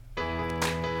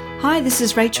Hi, this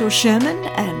is Rachel Sherman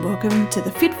and welcome to the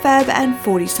Fit Fab and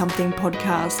 40 Something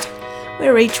podcast,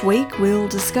 where each week we'll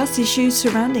discuss issues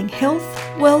surrounding health,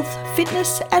 wealth,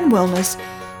 fitness and wellness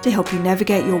to help you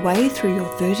navigate your way through your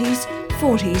 30s,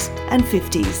 40s and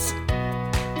 50s.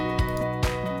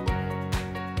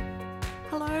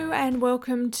 Hello and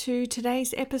welcome to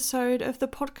today's episode of the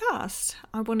podcast.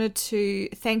 I wanted to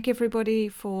thank everybody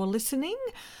for listening.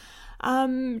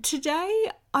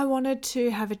 Today I wanted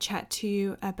to have a chat to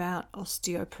you about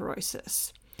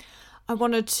osteoporosis. I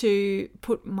wanted to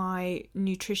put my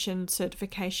nutrition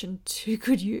certification to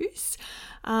good use.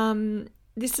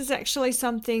 This is actually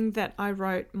something that I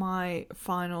wrote my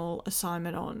final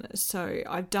assignment on, so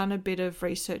I've done a bit of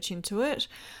research into it.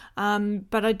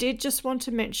 But I did just want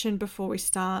to mention before we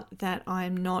start that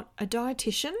I'm not a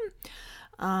dietitian.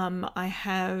 I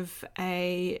have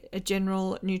a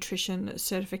general nutrition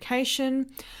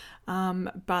certification,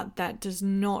 but that does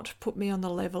not put me on the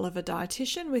level of a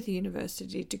dietitian with a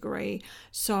university degree,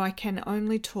 so I can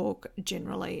only talk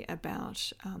generally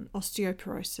about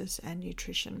osteoporosis and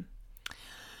nutrition.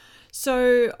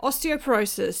 So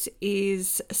osteoporosis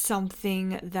is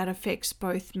something that affects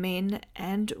both men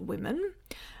and women,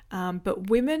 but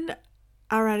women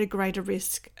are at a greater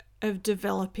risk of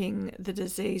developing the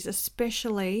disease,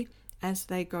 especially as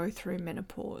they go through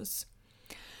menopause.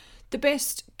 The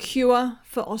best cure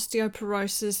for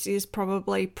osteoporosis is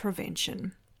probably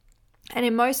prevention. And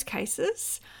in most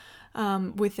cases,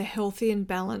 with a healthy and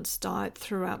balanced diet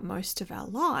throughout most of our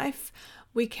life,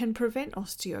 we can prevent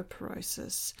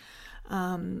osteoporosis.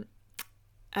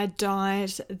 A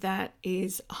diet that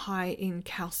is high in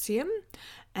calcium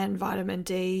and vitamin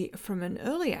D from an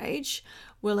early age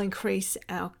will increase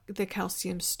the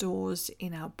calcium stores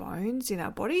in our bones, in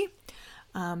our body,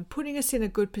 putting us in a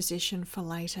good position for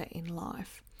later in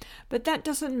life. But that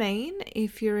doesn't mean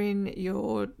if you're in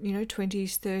your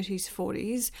 20s, 30s,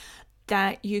 40s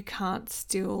that you can't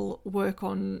still work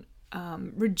on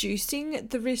reducing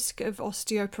the risk of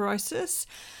osteoporosis.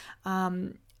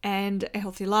 And a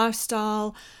healthy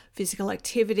lifestyle, physical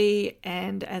activity,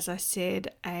 and as I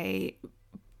said, a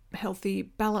healthy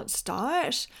balanced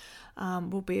diet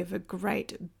will be of a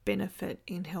great benefit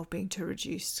in helping to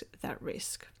reduce that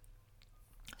risk.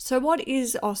 So what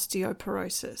is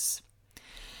osteoporosis?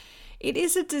 It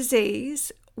is a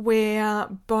disease where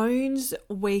bones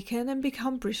weaken and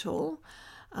become brittle,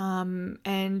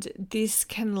 and this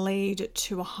can lead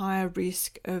to a higher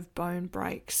risk of bone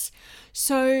breaks.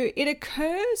 So it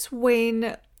occurs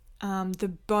when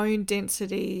the bone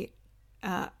density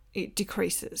it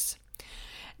decreases.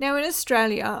 Now in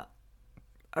Australia,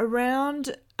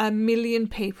 around 1 million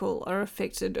people are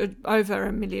affected, over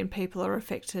 1 million people are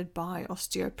affected by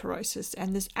osteoporosis,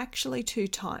 and there's actually two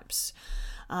types.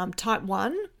 Type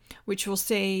 1, which will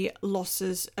see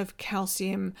losses of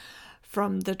calcium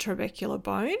from the trabecular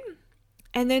bone,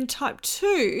 and then type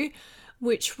 2,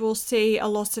 which will see a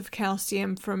loss of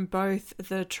calcium from both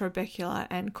the trabecular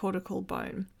and cortical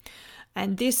bone.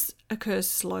 And this occurs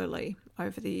slowly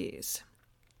over the years.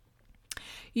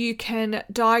 You can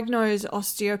diagnose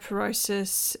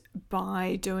osteoporosis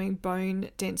by doing bone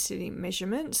density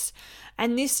measurements,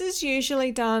 and this is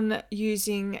usually done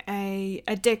using a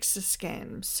DEXA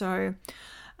scan. So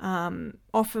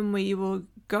often we will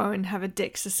go and have a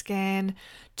DEXA scan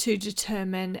to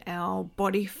determine our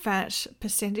body fat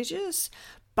percentages,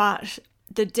 but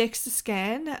the DEXA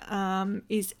scan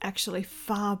is actually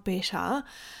far better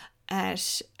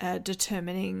at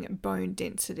determining bone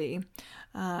density.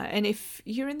 And if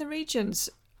you're in the regions,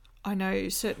 I know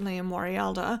certainly in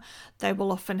Warialda, they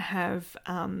will often have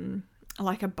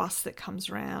like a bus that comes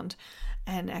around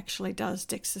and actually does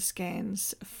DEXA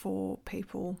scans for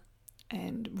people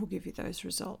and will give you those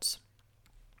results.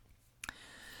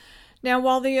 Now,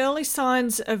 while the early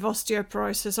signs of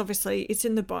osteoporosis, obviously it's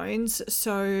in the bones,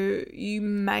 so you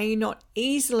may not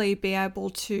easily be able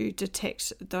to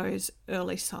detect those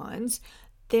early signs,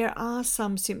 there are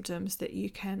some symptoms that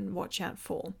you can watch out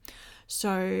for.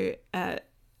 So the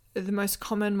most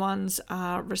common ones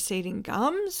are receding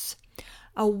gums,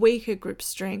 a weaker grip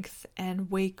strength, and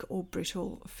weak or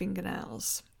brittle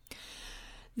fingernails.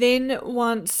 Then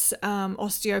once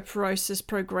osteoporosis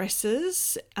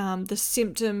progresses, the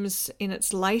symptoms in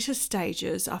its later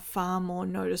stages are far more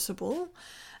noticeable,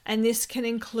 and this can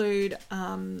include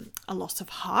a loss of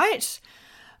height,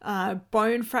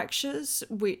 bone fractures,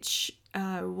 which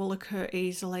will occur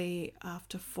easily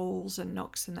after falls and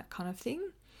knocks and that kind of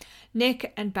thing,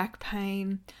 neck and back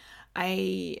pain,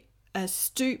 a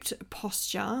stooped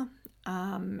posture,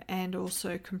 and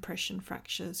also compression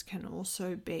fractures can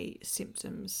also be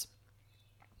symptoms.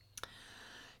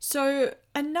 So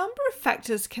a number of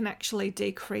factors can actually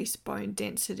decrease bone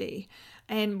density,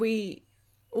 and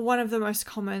one of the most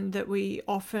common that we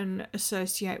often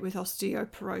associate with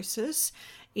osteoporosis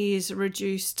is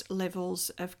reduced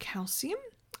levels of calcium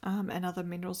and other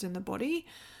minerals in the body.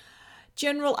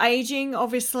 General aging,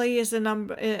 obviously, is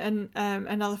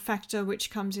another factor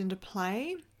which comes into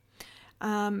play.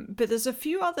 But there's a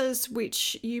few others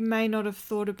which you may not have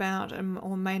thought about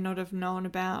or may not have known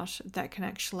about that can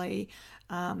actually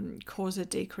cause a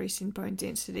decrease in bone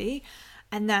density,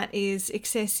 and that is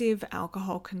excessive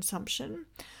alcohol consumption,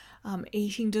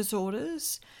 eating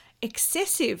disorders,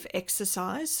 excessive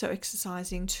exercise, so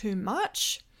exercising too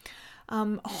much.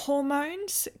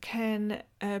 Hormones can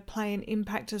play an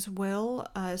impact as well,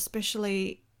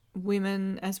 especially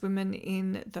women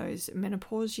in those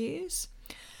menopause years.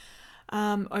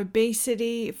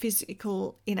 Obesity,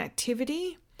 physical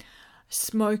inactivity,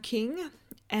 smoking,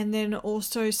 and then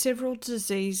also several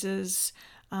diseases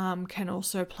can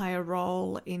also play a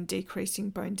role in decreasing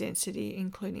bone density,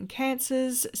 including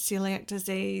cancers, celiac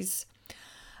disease,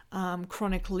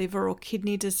 chronic liver or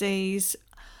kidney disease,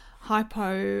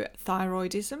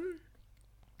 hypothyroidism,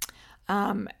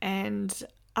 and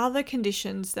other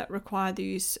conditions that require the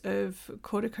use of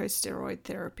corticosteroid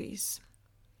therapies.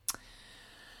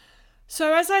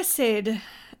 So as I said,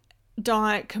 your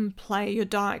diet can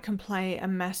play a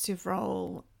massive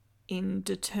role in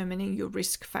determining your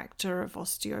risk factor of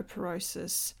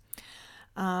osteoporosis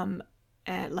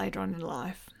later on in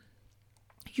life.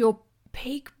 Your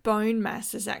peak bone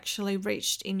mass is actually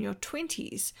reached in your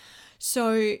 20s.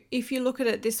 So if you look at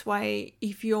it this way,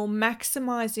 if you're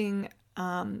maximizing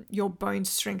your bone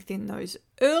strength in those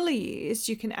early years,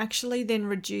 you can actually then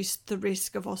reduce the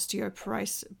risk of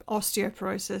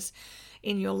osteoporosis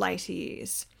in your later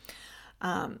years.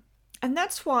 And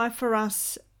that's why for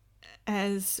us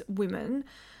as women,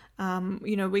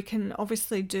 we can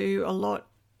obviously do a lot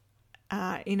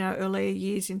in our earlier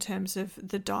years in terms of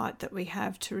the diet that we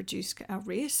have to reduce our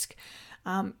risk.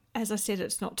 As I said,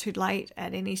 it's not too late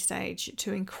at any stage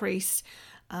to increase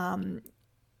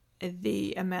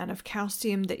the amount of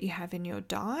calcium that you have in your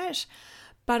diet.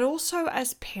 But also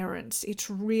as parents, it's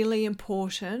really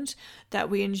important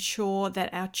that we ensure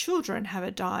that our children have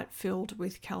a diet filled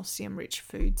with calcium-rich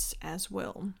foods as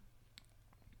well.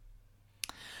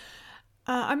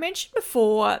 I mentioned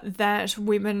before that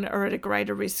women are at a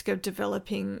greater risk of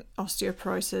developing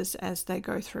osteoporosis as they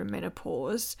go through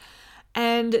menopause.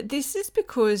 And this is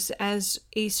because as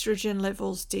estrogen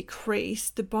levels decrease,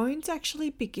 the bones actually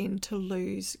begin to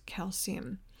lose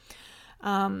calcium.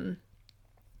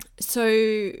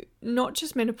 So not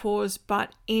just menopause,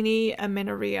 but any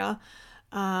amenorrhea,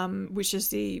 which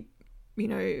is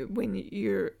when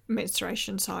your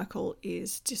menstruation cycle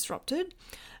is disrupted,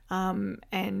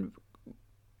 and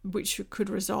which could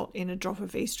result in a drop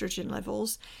of estrogen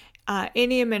levels.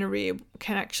 Any amenorrhea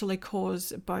can actually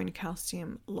cause bone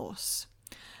calcium loss.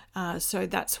 So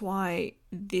that's why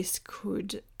this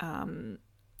could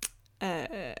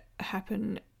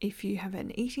happen if you have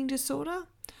an eating disorder,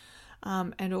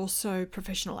 and also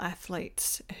professional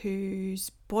athletes whose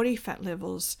body fat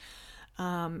levels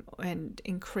and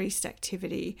increased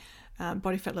activity,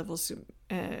 body fat levels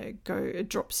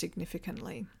drop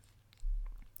significantly.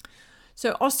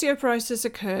 So osteoporosis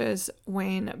occurs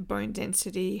when bone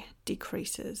density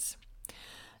decreases.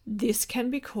 This can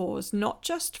be caused not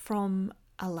just from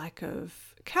a lack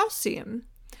of calcium,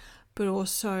 but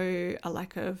also a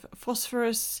lack of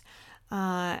phosphorus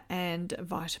and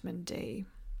vitamin D.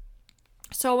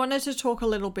 So I wanted to talk a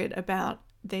little bit about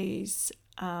these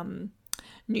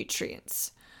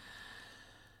nutrients.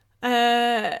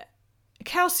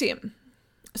 Calcium.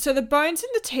 So the bones in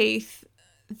the teeth,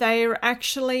 they are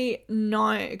actually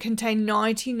contain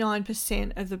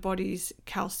 99% of the body's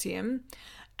calcium,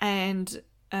 and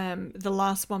the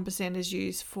last 1% is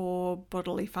used for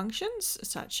bodily functions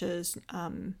such as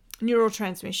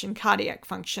neurotransmission, cardiac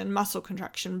function, muscle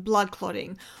contraction, blood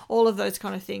clotting, all of those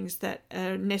kind of things that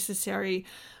are necessary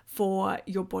for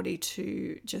your body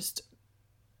to just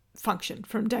function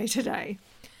from day to day.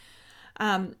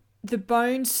 The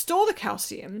bones store the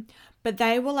calcium, but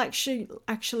they will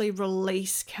actually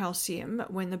release calcium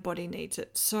when the body needs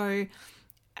it. So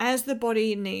as the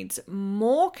body needs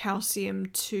more calcium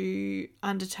to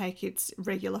undertake its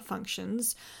regular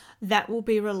functions, that will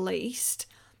be released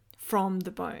from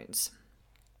the bones.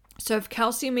 So if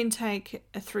calcium intake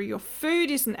through your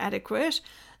food isn't adequate,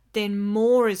 then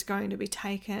more is going to be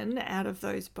taken out of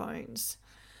those bones.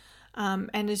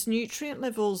 And as nutrient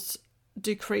levels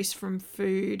decrease from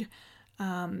food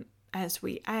as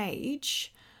we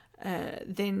age,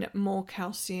 then more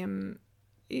calcium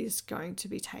is going to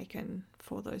be taken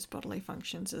for those bodily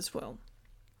functions as well.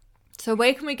 So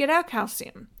where can we get our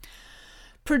calcium?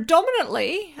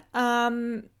 Predominantly,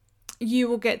 you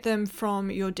will get them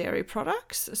from your dairy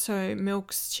products, so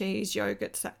milks, cheese,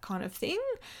 yogurts, that kind of thing,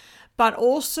 but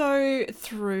also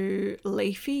through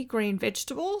leafy green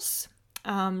vegetables,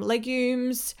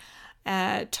 legumes,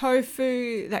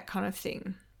 tofu, that kind of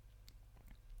thing.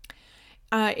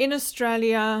 In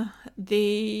Australia,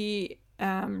 the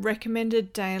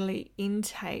recommended daily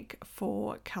intake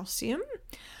for calcium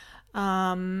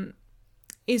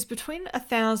is between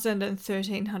 1,000 and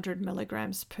 1,300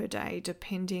 milligrams per day,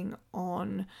 depending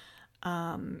on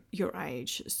your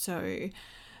age. So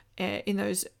in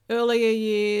those earlier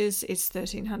years, it's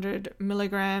 1,300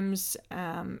 milligrams,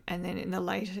 and then in the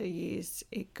later years,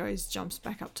 it jumps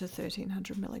back up to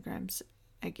 1,300 milligrams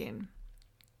again.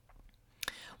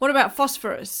 What about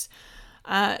phosphorus?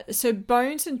 So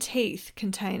bones and teeth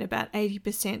contain about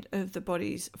 80% of the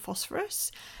body's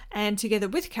phosphorus, and together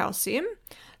with calcium,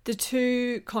 the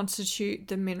two constitute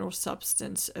the mineral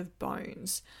substance of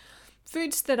bones.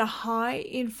 Foods that are high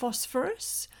in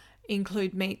phosphorus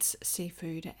include meats,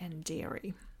 seafood, and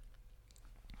dairy.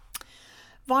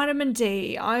 Vitamin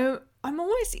D. I'm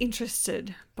always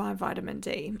interested by vitamin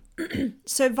D.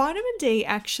 So vitamin D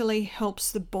actually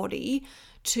helps the body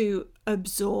to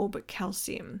absorb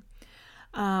calcium.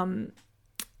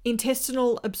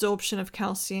 Intestinal absorption of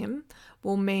calcium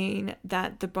will mean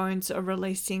that the bones are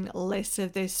releasing less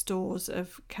of their stores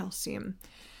of calcium.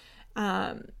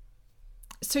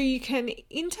 So you can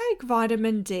intake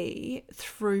vitamin D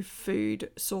through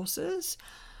food sources,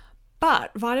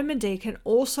 but vitamin D can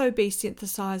also be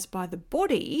synthesized by the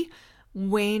body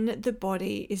when the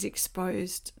body is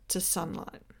exposed to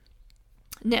sunlight.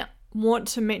 Now, want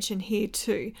to mention here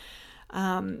too,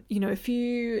 if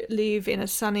you live in a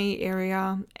sunny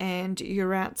area and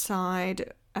you're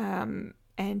outside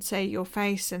and say your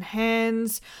face and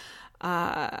hands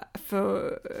are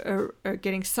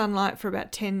getting sunlight for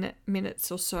about 10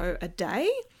 minutes or so a day,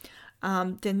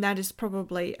 then that is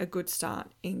probably a good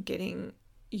start in getting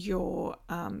your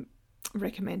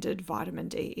recommended vitamin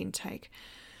D intake.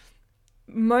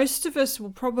 Most of us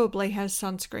will probably have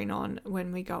sunscreen on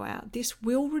when we go out. This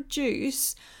will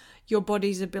reduce your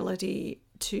body's ability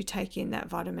to take in that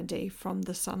vitamin D from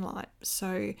the sunlight.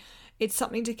 So it's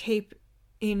something to keep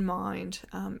in mind.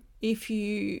 If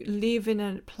you live in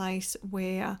a place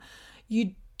where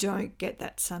you don't get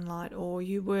that sunlight, or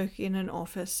you work in an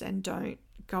office and don't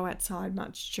go outside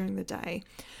much during the day,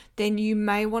 then you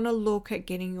may want to look at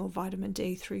getting your vitamin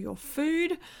D through your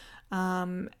food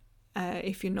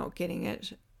if you're not getting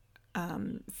it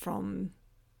from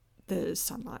the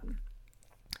sunlight.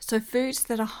 So foods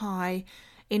that are high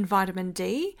in vitamin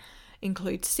D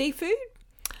include seafood.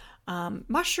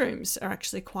 Mushrooms are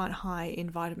actually quite high in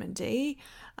vitamin D.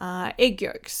 Egg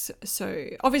yolks. So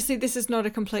obviously this is not a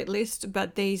complete list,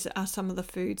 but these are some of the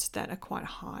foods that are quite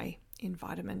high in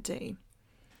vitamin D.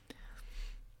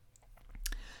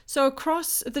 So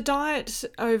across the diet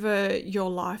over your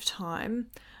lifetime,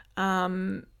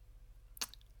 as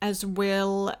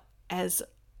well as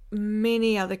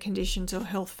many other conditions or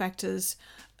health factors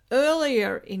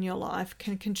earlier in your life,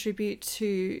 can contribute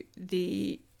to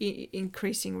the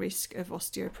increasing risk of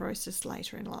osteoporosis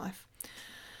later in life.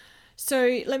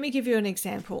 So let me give you an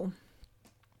example.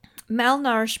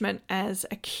 Malnourishment as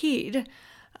a kid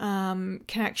can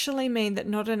actually mean that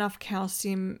not enough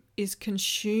calcium is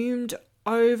consumed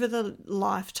over the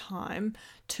lifetime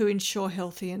to ensure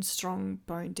healthy and strong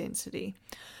bone density.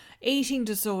 Eating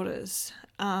disorders,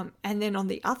 and then on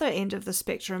the other end of the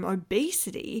spectrum,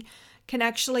 obesity, can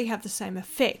actually have the same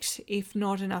effect if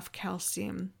not enough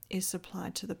calcium is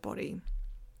supplied to the body.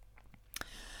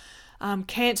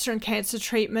 Cancer and cancer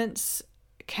treatments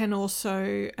can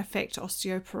also affect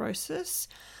osteoporosis.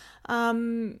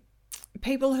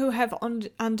 People who have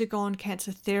undergone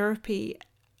cancer therapy,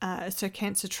 so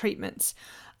cancer treatments,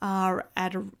 are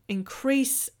at an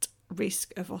increased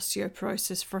risk of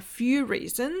osteoporosis for a few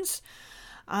reasons.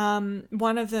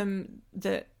 One of them,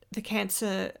 that the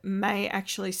cancer may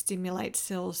actually stimulate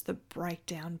cells that break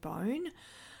down bone.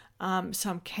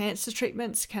 Some cancer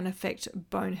treatments can affect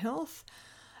bone health,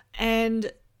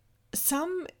 and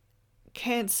some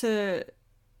cancers,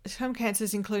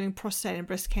 including prostate and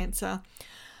breast cancer,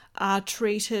 are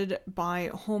treated by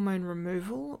hormone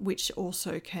removal, which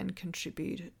also can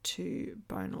contribute to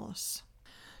bone loss.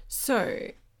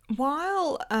 So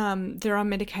while there are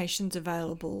medications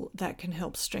available that can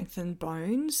help strengthen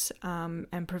bones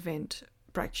and prevent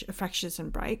fractures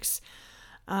and breaks,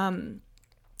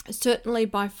 certainly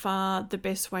by far the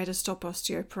best way to stop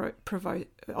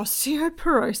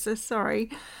osteoporosis,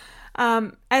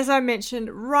 as I mentioned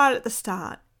right at the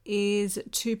start, is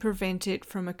to prevent it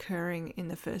from occurring in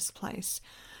the first place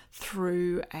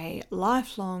through a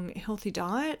lifelong healthy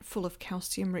diet full of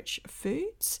calcium-rich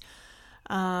foods.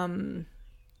 However,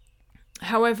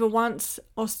 once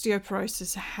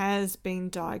osteoporosis has been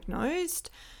diagnosed,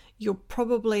 you'll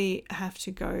probably have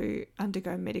to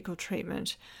undergo medical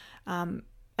treatment,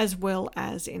 as well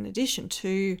as in addition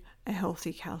to a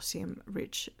healthy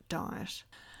calcium-rich diet.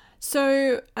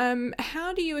 So,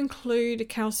 how do you include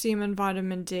calcium and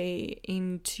vitamin D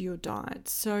into your diet?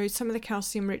 So, some of the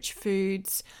calcium-rich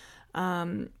foods,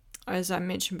 as I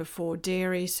mentioned before,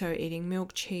 dairy, so eating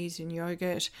milk, cheese, and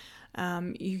yogurt.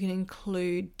 You can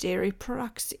include dairy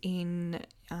products in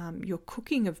your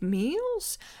cooking of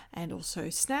meals and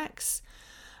also snacks.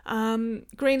 Green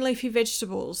leafy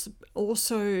vegetables,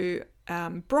 also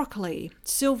broccoli,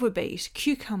 silver beet,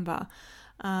 cucumber,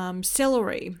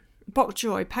 celery, bok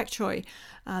choy, pak choy,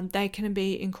 they can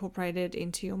be incorporated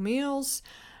into your meals.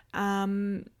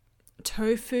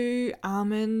 Tofu,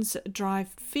 almonds, dried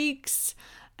figs,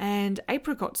 and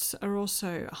apricots are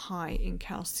also high in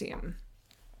calcium.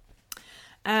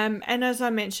 And as I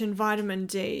mentioned, vitamin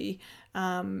D,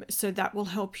 so that will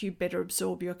help you better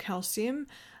absorb your calcium.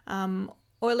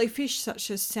 Oily fish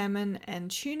such as salmon and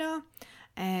tuna,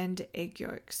 and egg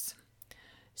yolks.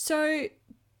 So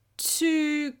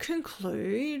to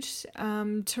conclude,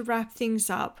 to wrap things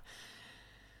up,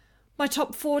 my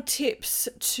top 4 tips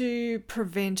to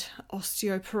prevent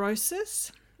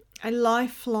osteoporosis: a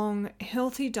lifelong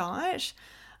healthy diet,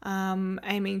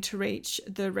 aiming to reach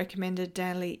the recommended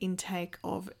daily intake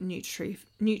of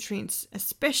nutrients,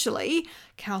 especially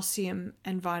calcium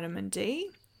and vitamin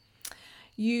D.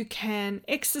 You can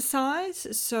exercise,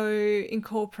 so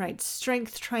incorporate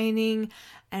strength training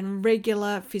and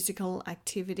regular physical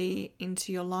activity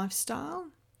into your lifestyle.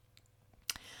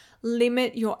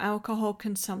 Limit your alcohol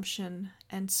consumption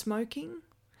and smoking.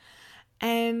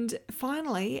 And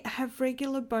finally, have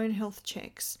regular bone health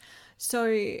checks. So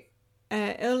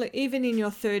even in your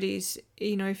 30s,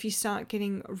 if you start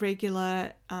getting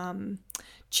regular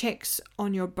checks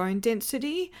on your bone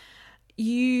density,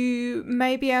 you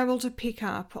may be able to pick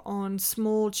up on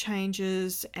small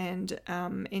changes and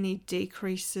any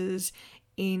decreases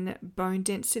in bone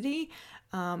density,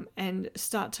 and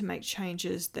start to make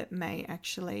changes that may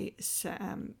actually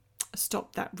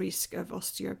stop that risk of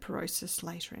osteoporosis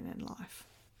later in life.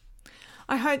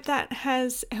 I hope that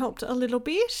has helped a little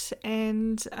bit,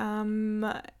 and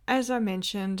as I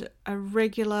mentioned, a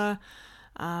regular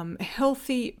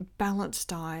healthy, balanced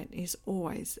diet is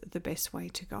always the best way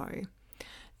to go.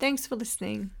 Thanks for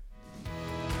listening.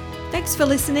 Thanks for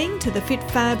listening to the Fit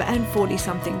Fab and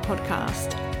 40-something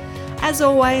podcast. As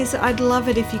always, I'd love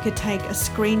it if you could take a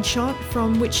screenshot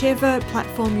from whichever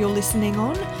platform you're listening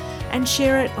on and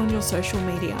share it on your social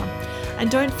media.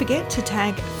 And don't forget to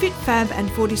tag Fit Fab and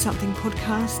 40-something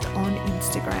podcast on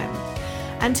Instagram.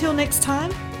 Until next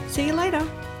time, see you later.